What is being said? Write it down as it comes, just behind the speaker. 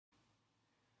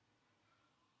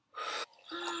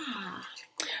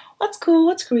What's cool?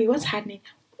 What's great? What's happening?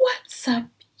 What's up,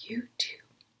 YouTube?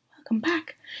 Welcome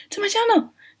back to my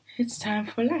channel. It's time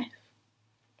for life.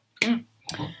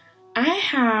 I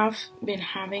have been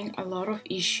having a lot of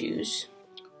issues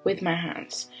with my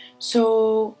hands.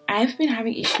 So I've been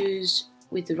having issues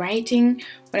with writing.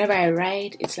 Whenever I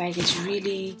write, it's like it's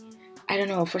really, I don't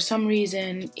know, for some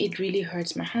reason it really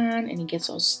hurts my hand and it gets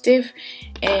all stiff.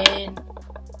 And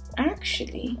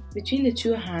actually, between the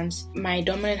two hands, my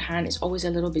dominant hand is always a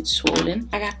little bit swollen.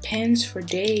 I got pens for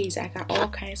days. I got all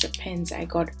kinds of pens. I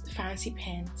got fancy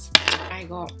pens, I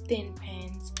got thin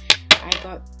pens, I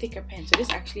got thicker pens. So this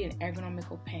is actually an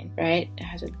ergonomical pen, right? It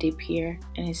has a dip here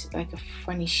and it's like a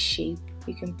funny shape.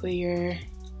 You can put your,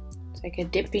 it's like a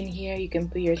dip in here, you can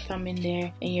put your thumb in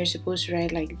there and you're supposed to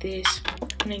write like this.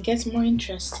 And it gets more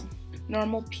interesting.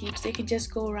 Normal peeps, they can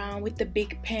just go around with the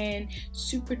big pen,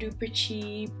 super duper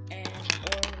cheap, and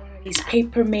or one of these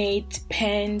Papermate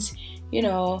pens, you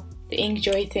know, the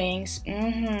Inkjoy things.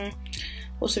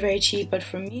 Also very cheap, but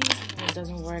for me it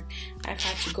doesn't work. I've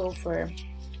had to go for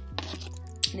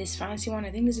this fancy one. I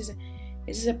think this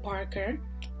is a Parker.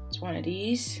 It's one of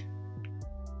these.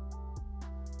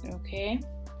 Okay,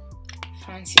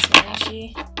 fancy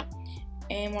smashy,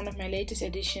 and one of my latest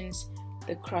additions,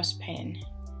 the Cross pen.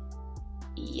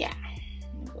 Yeah,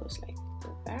 it goes like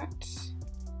that,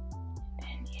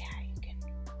 and yeah, you can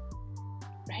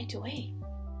write away.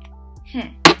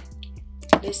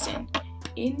 Listen,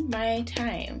 in my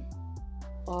time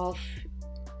of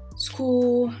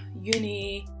school,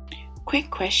 uni, quick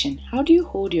question, how do you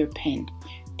hold your pen?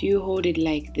 Do you hold it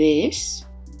like this?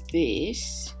 Do you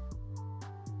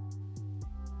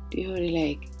hold it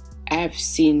like, I've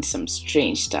seen some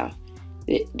strange stuff.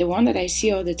 The one that I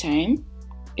see all the time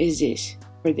is this,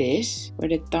 or this, where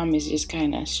the thumb is just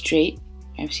kind of straight.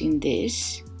 I've seen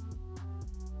this.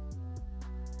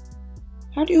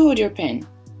 How do you hold your pen?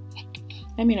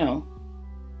 Let me know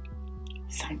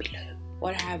down below.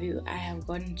 What have you? I have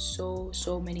gotten so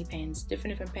many pens,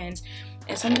 different pens,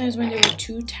 and sometimes when they were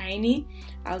too tiny,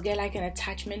 I'll get like an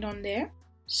attachment on there.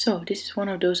 So this is one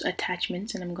of those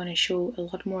attachments, and I'm going to show a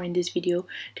lot more in this video.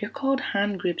 They're called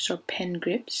hand grips or pen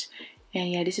grips,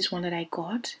 and yeah, this is one that I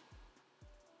got.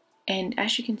 And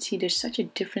as you can see, there's such a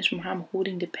difference from how I'm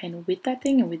holding the pen with that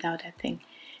thing and without that thing.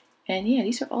 And yeah,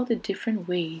 these are all the different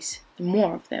ways,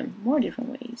 more different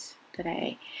ways that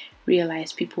I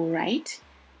realize people write.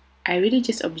 I really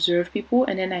just observe people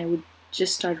and then I would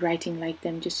just start writing like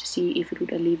them just to see if it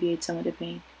would alleviate some of the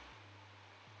pain.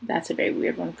 That's a very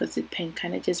weird one because the pen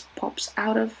kind of just pops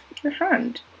out of your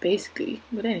hand, basically.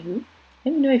 But anywho,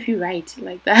 let me know if you write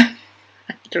like that.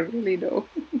 I don't really know.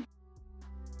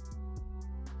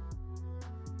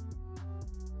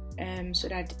 So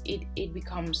that it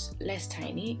becomes less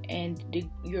tiny and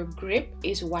your grip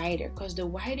is wider, because the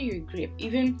wider your grip,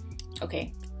 even,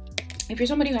 okay, if you're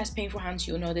somebody who has painful hands,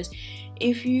 you'll know this.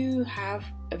 If you have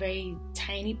a very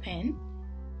tiny pen,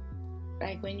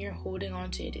 like when you're holding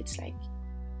onto it, it's like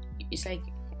it's my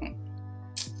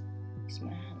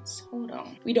hands, hold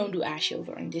on. We don't do ash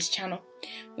over on this channel.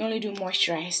 We only do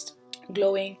moisturized,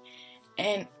 glowing,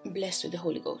 and blessed with the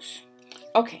Holy Ghost.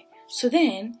 Okay, so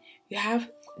then you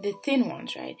have the thin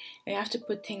ones, right? And you have to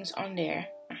put things on there.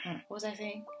 What was I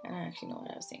saying? I don't actually know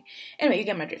what I was saying. Anyway, you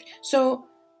get my drift. So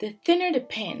the thinner the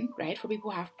pen, right, for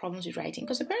people who have problems with writing,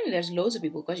 because apparently there's loads of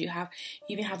people, because you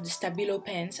even have the Stabilo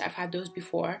pens. I've had those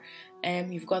before.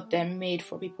 You've got them made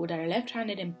for people that are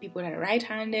left-handed and people that are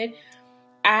right-handed.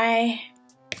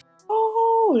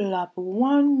 Hold up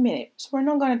 1 minute. So we're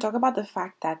not going to talk about the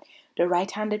fact that the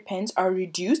right-handed pens are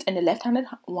reduced and the left-handed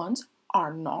ones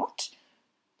are not.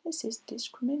 This is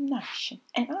discrimination,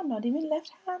 and I'm not even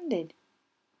left-handed.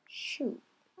 Shoot.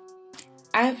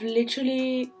 I've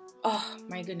literally, oh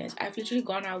my goodness, I've literally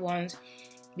gone out once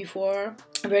before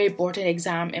a very important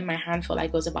exam and my hand felt like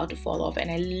it was about to fall off, and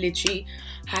I literally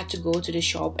had to go to the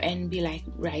shop and be like,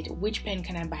 right, which pen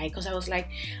can I buy? Because I was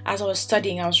like, as I was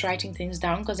studying, I was writing things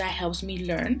down because that helps me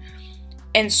learn.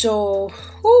 And so,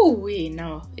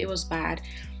 no, it was bad.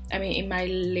 I mean, in my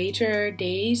later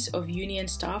days of uni and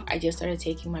stuff, I just started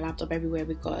taking my laptop everywhere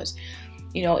because,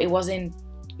 you know, it wasn't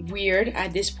weird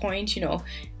at this point, you know.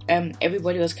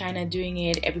 Everybody was kind of doing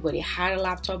it. Everybody had a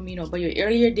laptop, you know. But your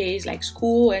earlier days, like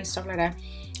school and stuff like that,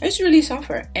 I used to really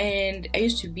suffer. And I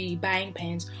used to be buying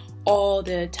pens all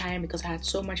the time because I had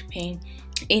so much pain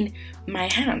in my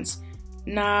hands.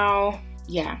 Now,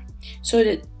 yeah. So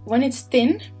that when it's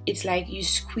thin, it's like you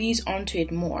squeeze onto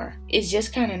it more. It's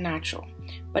just kind of natural.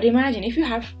 But imagine if you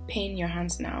have pain in your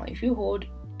hands now, if you hold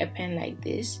a pen like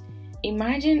this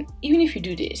imagine, even if you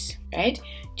do this, right?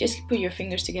 Just put your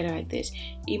fingers together like this.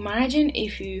 Imagine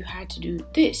if you had to do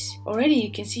this. Already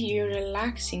you can see you're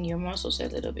relaxing your muscles a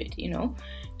little bit, you know?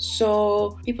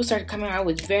 So people started coming out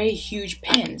with very huge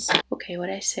pens. Okay, what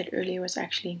I said earlier was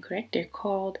actually incorrect. They're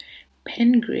called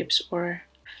pen grips or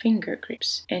finger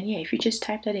grips. And yeah, if you just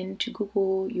type that into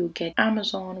Google, you'll get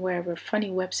Amazon, wherever,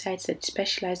 funny websites that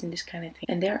specialize in this kind of thing.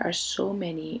 And there are so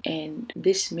many, and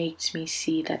this makes me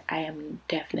see that I am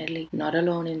definitely not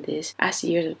alone in this. As the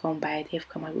years have gone by, they've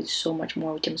come up with so much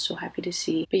more, which I'm so happy to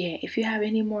see. But yeah, if you have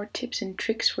any more tips and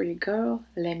tricks for your girl,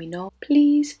 let me know,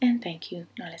 please, and thank you.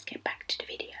 Now let's get back to the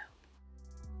video.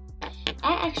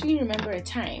 I actually remember a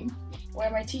time where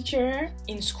my teacher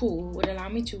in school would allow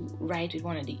me to write with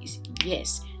one of these.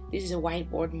 Yes, this is a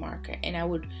whiteboard marker, and I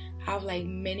would have like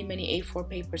many A4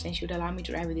 papers, and she would allow me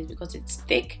to write with it because it's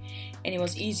thick and it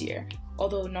was easier,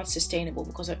 although not sustainable,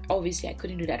 because obviously I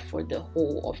couldn't do that for the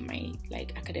whole of my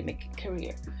like academic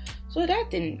career. So that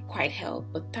didn't quite help,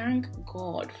 but thank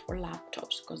God for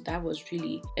laptops, because that was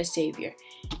really a savior.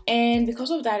 And because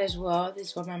of that as well, this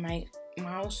is what my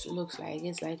mouse looks like.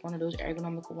 It's like one of those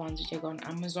ergonomical ones which I got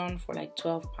on Amazon for like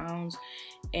 £12,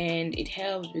 and it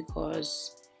helps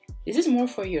because this is more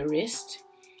for your wrist,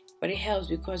 but it helps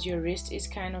because your wrist is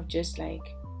kind of just like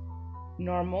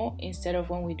normal, instead of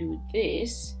when we do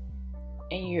this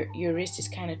and your wrist is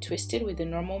kind of twisted with the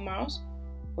normal mouse.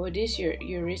 But with this,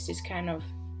 your wrist is kind of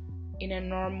in a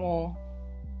normal,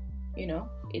 you know,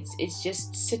 it's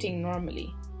just sitting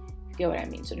normally. You get what I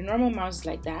mean? So the normal mouse is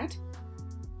like that,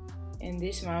 and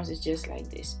this mouse is just like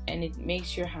this, and it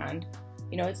makes your hand,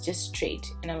 you know, it's just straight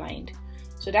and aligned.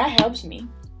 So that helps me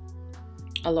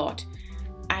a lot.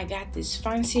 I got this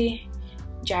fancy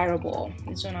gyro ball.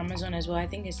 It's on Amazon as well. I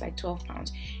think it's like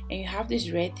 £12, and you have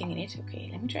this red thing in it. Okay,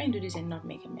 let me try and do this and not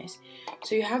make a mess.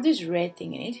 So you have this red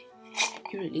thing in it.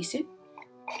 You release it,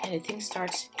 and the thing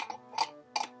starts.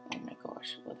 Oh my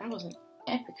gosh, well, that was an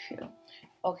epic fail.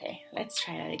 Okay, let's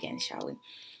try that again, shall we?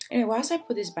 Anyway, whilst I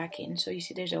put this back in, so you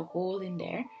see there's a hole in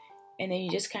there, and then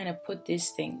you just kind of put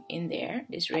this thing in there,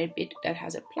 this red bit that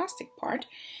has a plastic part.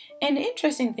 And the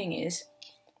interesting thing is,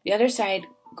 the other side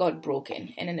got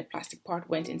broken, and then the plastic part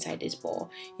went inside this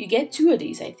ball. You get 2 of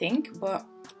these, I think, but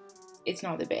it's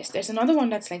not the best. There's another one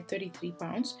that's like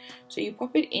 £33. So you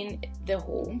pop it in the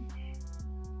hole.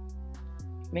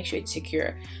 Make sure it's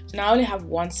secure. So now I only have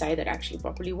one side that actually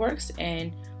properly works,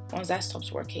 and once that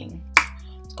stops working,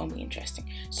 it's gonna be interesting.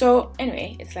 So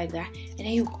anyway, it's like that, and then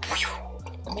you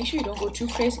make sure you don't go too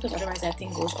crazy, because otherwise that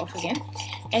thing goes off again.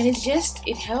 And it's just,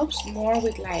 it helps more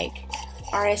with like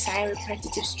RSI,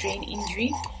 repetitive strain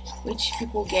injury, which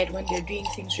people get when they're doing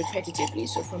things repetitively.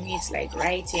 So for me, it's like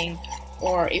writing,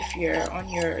 or if you're on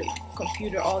your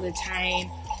computer all the time,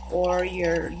 or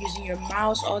you're using your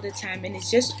mouse all the time. And it's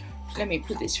just, let me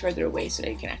put this further away so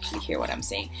that you can actually hear what I'm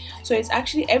saying. So it's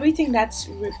actually everything that's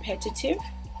repetitive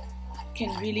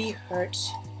can really hurt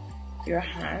your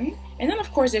hand. And then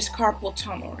of course there's carpal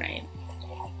tunnel, right?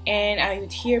 And I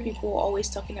would hear people always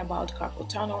talking about carpal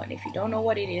tunnel, and if you don't know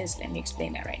what it is, let me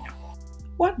explain that right now.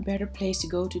 What better place to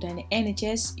go to than the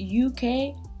NHS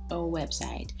UK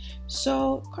website?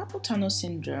 So carpal tunnel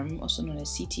syndrome, also known as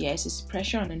CTS, is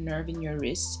pressure on a nerve in your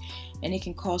wrist, and it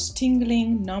can cause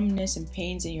tingling, numbness, and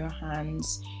pains in your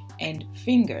hands and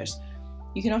fingers.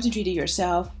 You can often treat it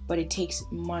yourself, but it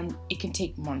can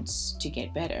take months to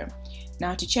get better.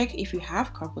 Now, to check if you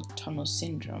have carpal tunnel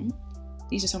syndrome,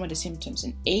 these are some of the symptoms: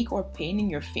 an ache or pain in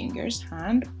your fingers,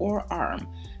 hand, or arm,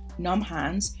 numb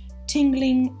hands,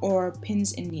 tingling or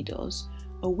pins and needles,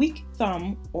 a weak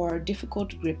thumb, or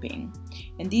difficult gripping.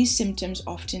 And these symptoms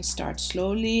often start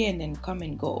slowly and then come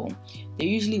and go. They're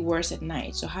usually worse at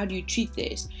night. So how do you treat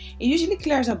this? It usually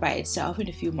clears up by itself in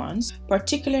a few months,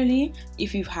 particularly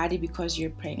if you've had it because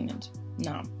you're pregnant.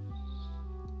 Now,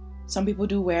 some people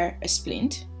do wear a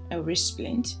splint, a wrist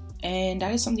splint, and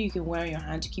that is something you can wear on your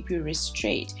hand to keep your wrist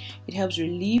straight. It helps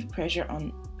relieve pressure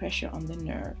on the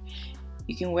nerve.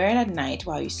 You can wear it at night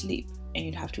while you sleep, and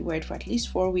you'd have to wear it for at least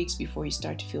 4 weeks before you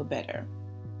start to feel better.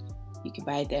 You can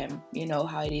buy them, you know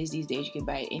how it is these days, you can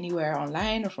buy it anywhere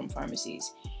online or from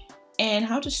pharmacies. And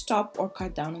how to stop or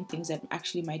cut down on things that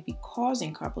actually might be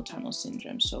causing carpal tunnel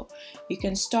syndrome. So you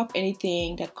can stop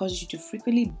anything that causes you to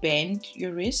frequently bend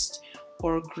your wrist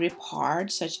or grip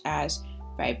hard, such as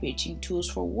vibrating tools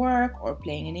for work or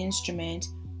playing an instrument.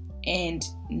 And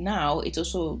now it's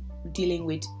also dealing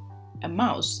with a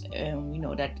mouse,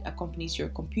 that accompanies your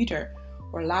computer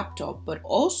or laptop, but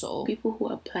also people who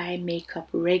apply makeup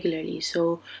regularly.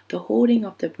 So the holding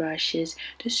of the brushes,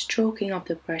 the stroking of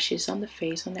the brushes on the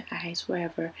face, on the eyes,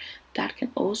 wherever, that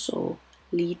can also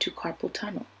lead to carpal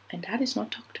tunnel. and that is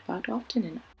not talked about often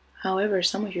enough. However,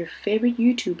 some of your favorite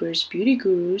YouTubers, beauty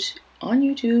gurus on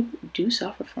YouTube, do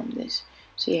suffer from this.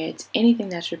 So yeah, it's anything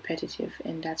that's repetitive,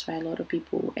 and that's why a lot of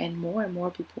people and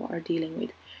more people are dealing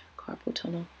with carpal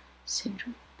tunnel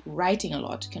syndrome. Writing a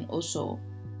lot can also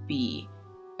be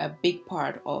a big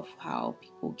part of how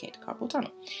people get carpal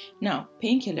tunnel. Now,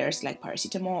 painkillers like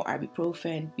paracetamol,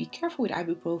 ibuprofen, be careful with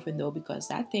ibuprofen though, because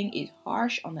that thing is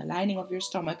harsh on the lining of your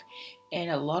stomach, and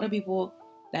a lot of people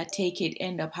that take it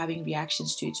end up having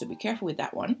reactions to it, so be careful with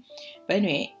that one. But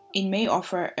anyway, it may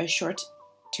offer a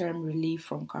short-term relief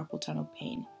from carpal tunnel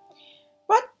pain,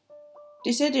 but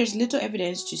they said there's little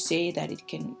evidence to say that it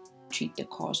can treat the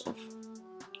cause of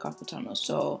carpal tunnel,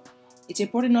 so it's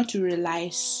important not to rely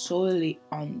solely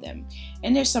on them.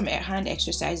 And there's some hand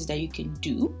exercises that you can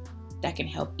do that can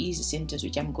help ease the symptoms,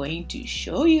 which I'm going to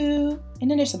show you.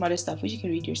 And then there's some other stuff which you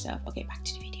can read yourself. Okay, back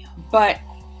to the video. But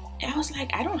I was like,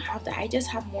 I don't have that. I just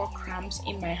have more cramps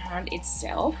in my hand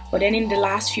itself. But then in the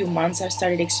last few months, I've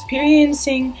started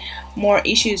experiencing more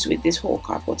issues with this whole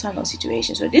carpal tunnel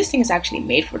situation. So this thing is actually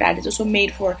made for that. It's also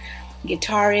made for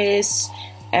guitarists,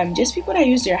 just people that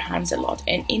use their hands a lot.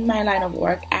 And in my line of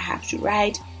work, I have to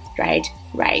write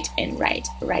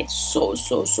so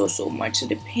much. So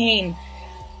the pain.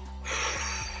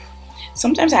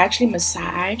 Sometimes I actually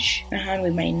massage my hand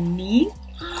with my knee.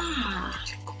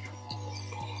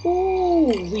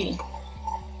 Ooh,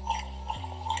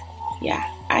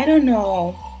 yeah, I don't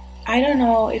know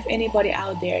if anybody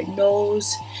out there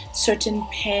knows certain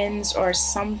pens or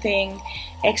something,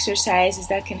 exercises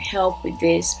that can help with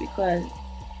this, because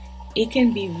it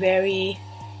can be very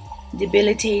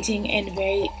debilitating and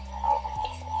very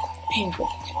painful.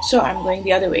 So I'm going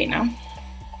the other way now,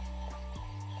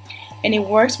 and it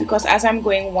works because as I'm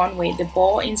going one way, the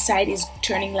ball inside is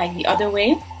turning like the other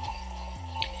way.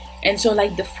 And so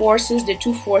like the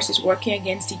two forces working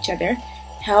against each other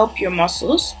help your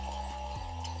muscles.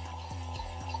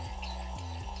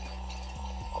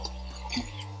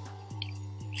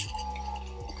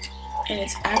 And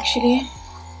it's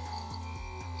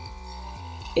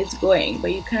going,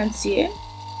 but you can't see it.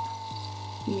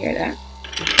 You hear that?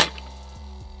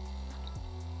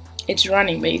 It's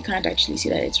running, but you can't actually see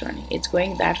that it's running. It's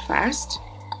going that fast.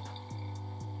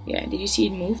 Yeah, did you see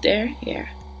it move there? Yeah.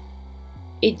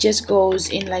 It just goes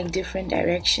in like different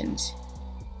directions.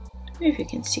 Maybe if you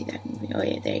can see that moving. Oh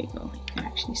yeah, there you go. You can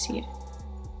actually see it.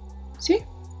 See?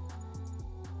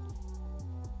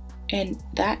 And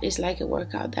that is like a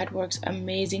workout. That works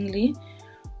amazingly.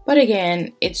 But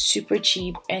again, it's super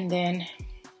cheap. And then,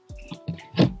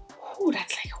 ooh,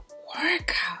 that's like a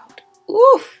workout.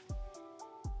 Oof.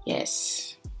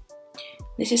 Yes.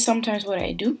 This is sometimes what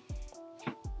I do.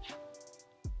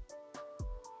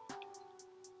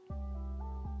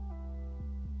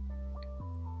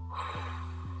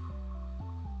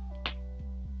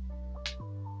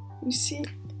 You see,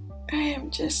 I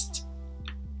am just...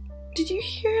 Did you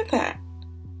hear that?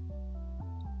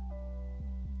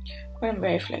 But I'm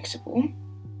very flexible.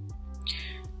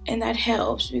 And that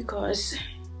helps because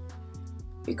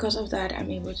of that,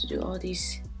 I'm able to do all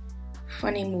these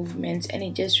funny movements, and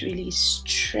it just really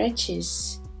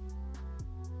stretches.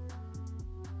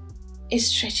 It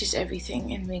stretches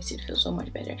everything and makes it feel so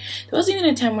much better. There was even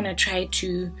a time when I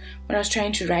was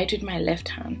trying to write with my left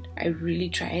hand. I really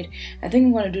tried. I think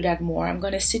I'm going to do that more. I'm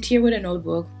going to sit here with a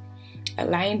notebook, a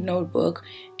lined notebook,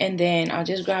 and then I'll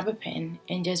just grab a pen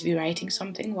and just be writing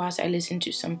something whilst I listen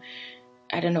to some,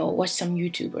 I don't know, watch some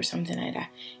YouTube or something like that.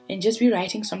 And just be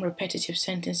writing some repetitive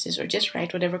sentences, or just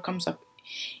write whatever comes up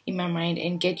in my mind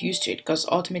and get used to it, because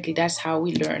ultimately that's how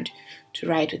we learned to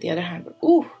write with the other hand. But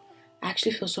ooh, I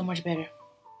actually feel so much better.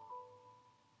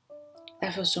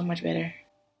 That feels so much better.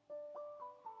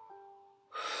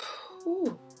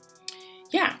 Ooh.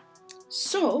 Yeah,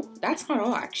 so that's not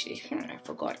all actually. I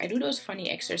forgot. I do those funny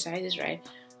exercises, right?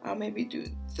 I'll maybe do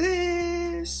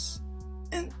this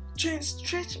and try and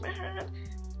stretch my hand.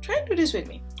 Try and do this with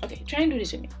me. Okay, try and do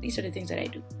this with me. These are the things that I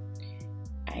do.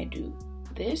 I do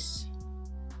this,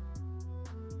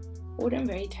 hold them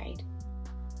very tight,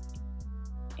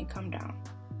 and come down.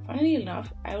 Funnily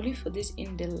enough, I only feel this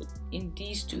in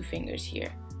these two fingers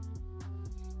here.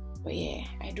 But yeah,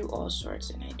 I do all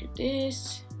sorts, and I do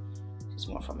this. It's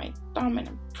more for my thumb, and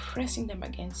I'm pressing them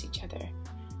against each other.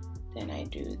 Then I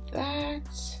do that.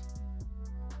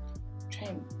 Try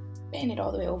and bend it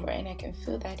all the way over, and I can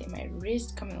feel that in my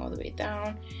wrist coming all the way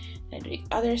down. And I do the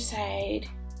other side,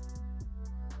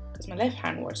 because my left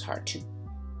hand works hard too.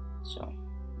 So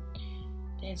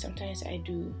then sometimes I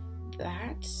do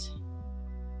that.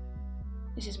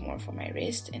 This is more for my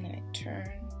wrist, and then I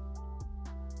turn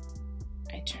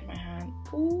I turn my hand.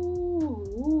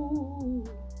 Ooh.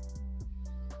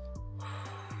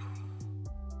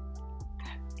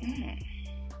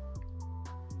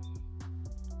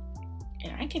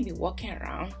 And I can be walking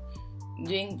around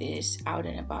doing this out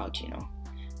and about, you know.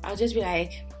 I'll just be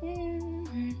like,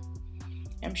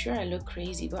 I'm sure I look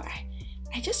crazy, but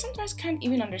I just sometimes can't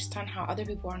even understand how other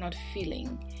people are not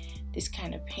feeling this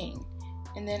kind of pain.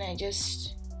 And then I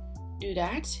just do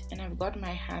that, and I've got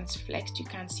my hands flexed. You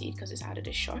can't see it because it's out of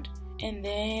the shot. And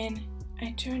then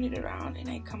I turn it around and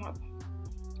I come up.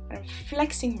 And I'm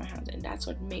flexing my hands, and that's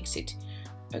what makes it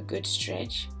a good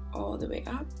stretch all the way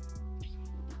up.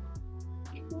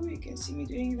 Oh, you can see me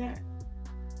doing that.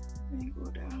 And I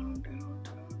go down, down,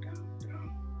 down, down,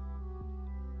 down.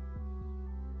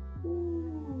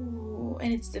 Ooh,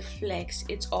 and it's the flex.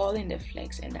 It's all in the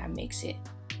flex, and that makes it.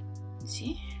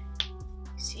 See?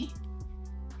 See?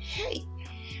 Hey.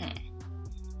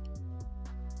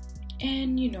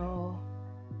 And you know,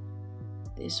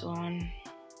 this one,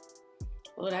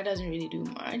 well, that doesn't really do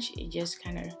much. It just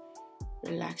kind of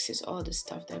relaxes all the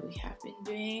stuff that we have been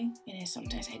doing. And then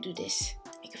sometimes I do this,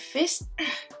 make a fist. And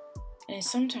then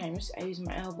sometimes I use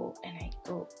my elbow and I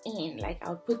go in, like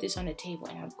I'll put this on the table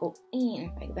and I'll go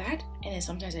in like that. And then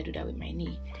sometimes I do that with my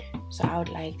knee. So I would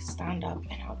like stand up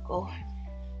and I would go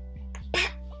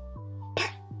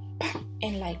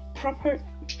and like proper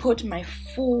put my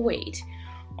full weight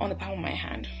on the palm of my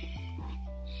hand,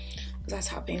 because that's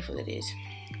how painful it is.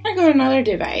 I got another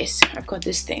device. I've got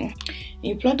this thing.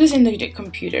 You plug this in the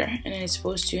computer and then it's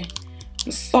supposed to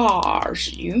massage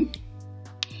you.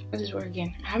 What does this work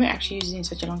again? I haven't actually used it in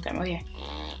such a long time. Oh yeah.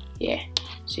 Yeah.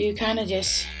 So you kind of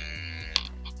just,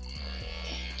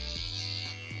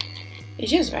 it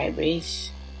just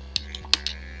vibrates.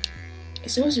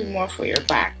 It's supposed to be more for your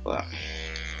back, but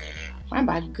my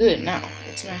back good now.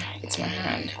 It's my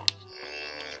hand.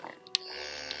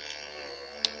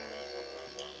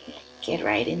 Get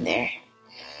right in there.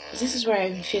 This is where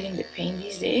I'm feeling the pain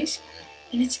these days.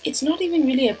 And it's not even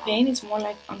really a pain, it's more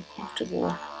like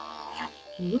uncomfortable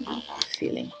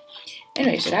feeling.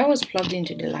 Anyway, so that was plugged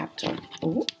into the laptop.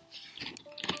 Ooh.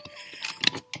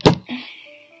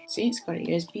 See, it's got a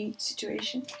USB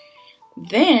situation.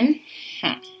 Then,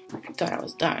 I thought I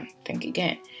was done. Think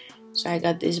again. So I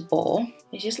got this ball.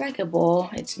 It's just like a ball.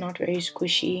 It's not very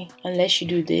squishy unless you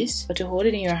do this. But to hold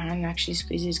it in your hand and actually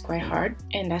squeeze it is quite hard.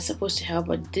 And that's supposed to help,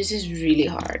 but this is really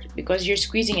hard because you're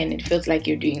squeezing and it feels like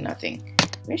you're doing nothing.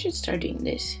 Maybe I should start doing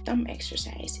this. Thumb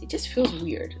exercise. It just feels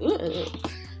weird.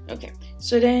 Okay,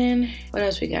 so then what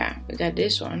else we got? We got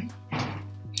this one.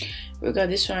 We got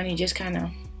this one. You just kind of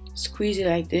squeeze it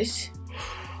like this.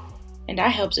 And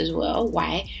that helps as well.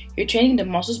 Why? You're training the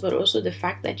muscles, but also the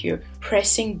fact that you're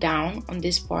pressing down on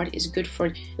this part is good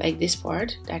for like this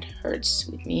part that hurts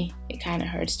with me. It kind of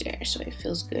hurts there, so it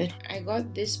feels good. I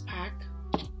got this pack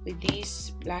with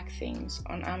these black things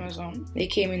on Amazon. They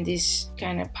came in this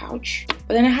kind of pouch.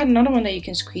 But then I had another one that you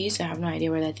can squeeze. I have no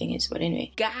idea where that thing is, but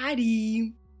anyway. Got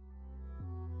him!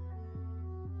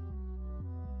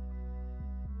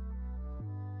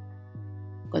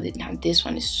 But now this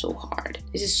one is so hard.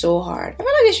 This is so hard. I feel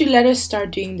like they should let us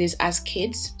start doing this as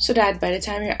kids so that by the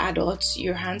time you're adults,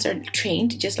 your hands are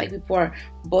trained just like people are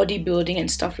bodybuilding and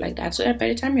stuff like that. So that by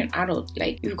the time you're an adult,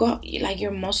 like you've got like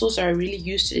your muscles are really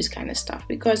used to this kind of stuff,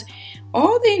 because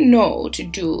all they know to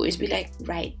do is be like,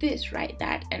 write this, write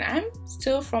that. And I'm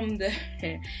still from the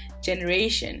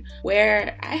generation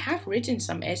where I have written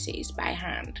some essays by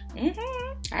hand.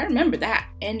 I remember that.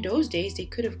 And those days they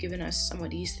could have given us some of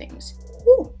these things.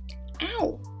 Ooh,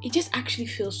 ow! It just actually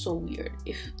feels so weird.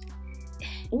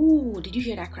 Ooh, did you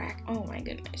hear that crack? Oh my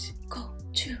goodness. Go.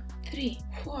 2, 3,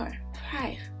 4,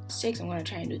 5, 6. I'm gonna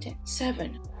try and do 10.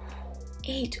 7,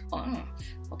 8.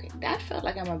 Okay, that felt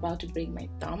like I'm about to break my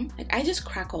thumb. Like I just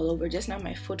crack all over. Just now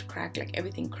my foot cracked. Like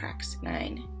everything cracks.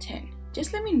 9, 10.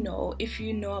 Just let me know if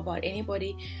you know about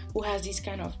anybody who has these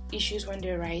kind of issues when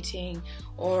they're writing,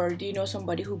 or do you know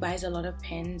somebody who buys a lot of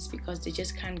pens because they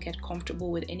just can't get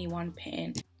comfortable with any one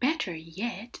pen? Better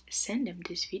yet, send them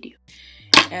this video.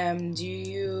 Do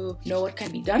you know what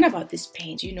can be done about this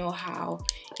pain? Do you know how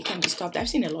it can be stopped? I've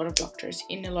seen a lot of doctors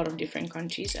in a lot of different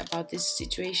countries about this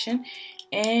situation,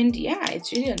 and yeah,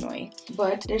 it's really annoying.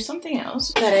 But there's something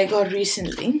else that I got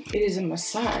recently. It is a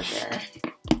massager.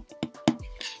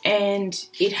 And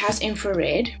it has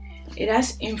infrared. It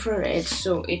has infrared,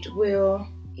 so it will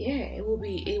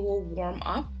warm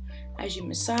up as you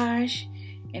massage.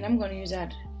 And I'm gonna use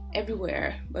that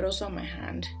everywhere, but also on my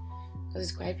hand, because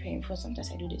it's quite painful. Sometimes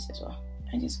I do this as well.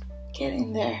 I just get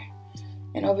in there,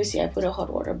 and obviously I put a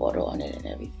hot water bottle on it and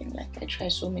everything. Like I try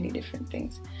so many different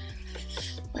things,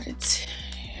 but it's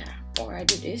before I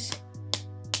do this.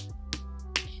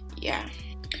 Yeah.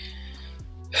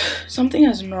 Something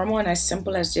as normal and as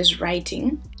simple as just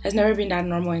writing has never been that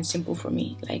normal and simple for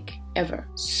me, like ever.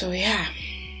 So yeah,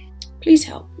 please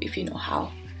help if you know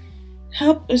how.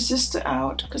 Help a sister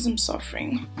out because I'm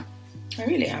suffering. I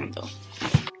really am though.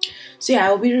 So yeah,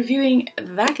 I will be reviewing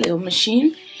that little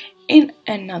machine in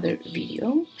another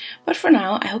video. But for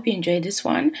now, I hope you enjoyed this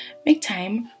one. Make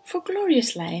time for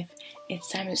glorious life. It's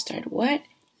time to start what?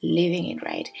 Living it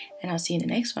right. And I'll see you in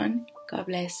the next one. God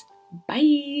bless.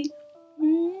 Bye.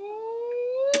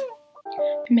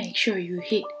 Make sure you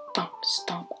hit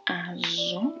stomp and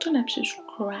turn up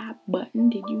subscribe button.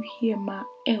 Did you hear my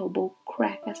elbow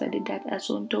crack as I did that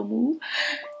asonto move?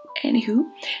 Anywho,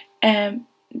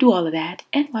 do all of that,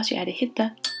 and whilst you're at it, hit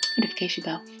the notification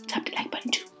bell, tap the like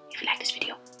button too if you like this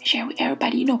video, and share with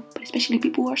everybody you know, but especially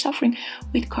people who are suffering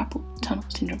with carpal tunnel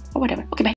syndrome or whatever. Okay, bye.